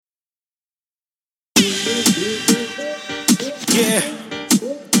Yeah.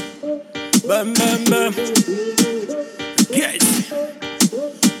 Bam, bam, bam. Yes.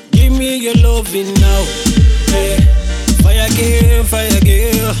 Give me your loving now. Yeah. Fire girl, fire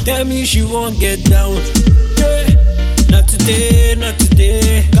girl. Tell me she won't get down. Yeah. Not today, not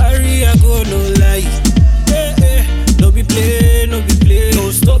today. Carry a go, no lie. Yeah, yeah. No be play, no be play.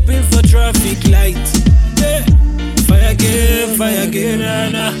 No stopping for traffic light. Yeah. Fire girl, nah,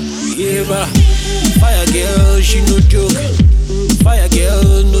 nah. Yeah, bah. Fire girl, she no joke. Fire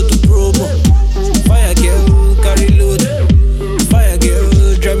girl, no to promo. Fire girl, carry load. Fire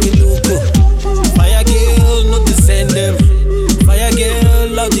girl, drive me loco. Fire girl, no to send them. Fire girl,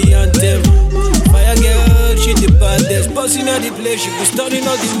 love the anthem. Fire girl, she the baddest. Bossing at the place, she be studying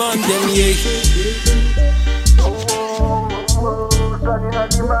all the man them, yeah. Studying all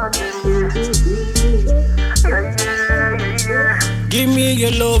the man them, yeah. Give me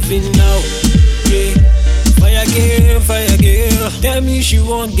your loving now, yeah. Fire girl, tell me she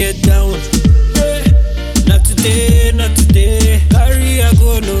won't get down. Yeah. Not today, not today. Carry a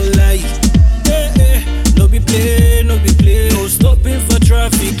go, no lie. Yeah, yeah. No be play, no be play. No stopping for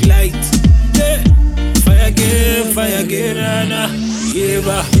traffic light. Yeah. Fire girl, nah, nah. Yeah,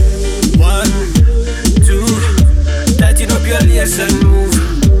 bah. 1, 2, tighten up your lace and move.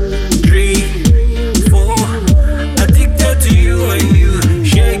 3, 4, addicted to you and you.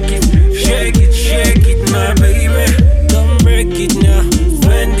 Shake it, shake it, shake it, my baby. Don't break it now.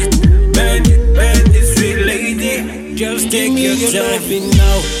 Bend it, bend it, bend it, sweet lady. Just take your time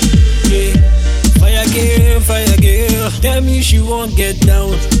now. Yeah. Fire girl, tell me she won't get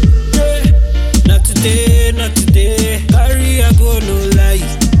down. Yeah. Not today, not today. Carry a go, no lie.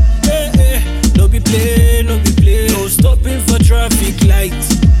 Yeah, yeah. No be play, no be play. No stopping for traffic light.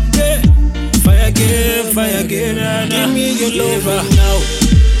 Yeah. Fire girl, nah, nah. Give me your lover now.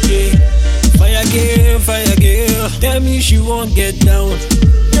 Yeah. Fire girl, tell me she won't get down.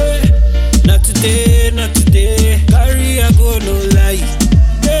 Yeah. Not today, not today. Carry a go, no lie.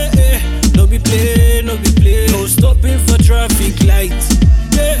 Yeah, yeah. No be play, no be play. No stopping for traffic light.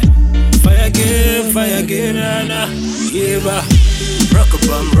 Yeah. Fire girl, nah, nah. Yeah, bah.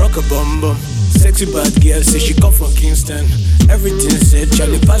 Rock a bum bum. Sexy bad girl say she come from Kingston. Everything said,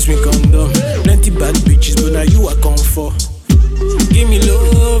 Charlie pass me condom. Plenty bad bitches, but now you are come for. Give me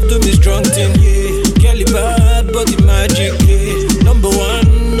love, do me strong thing, yeah. Kelly bad, body magic, yeah. Number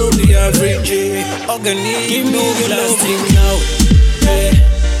 1, no be average, yeah. Organic, give me the last thing now, yeah.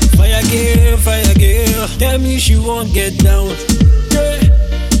 Fire girl, tell me she won't get down.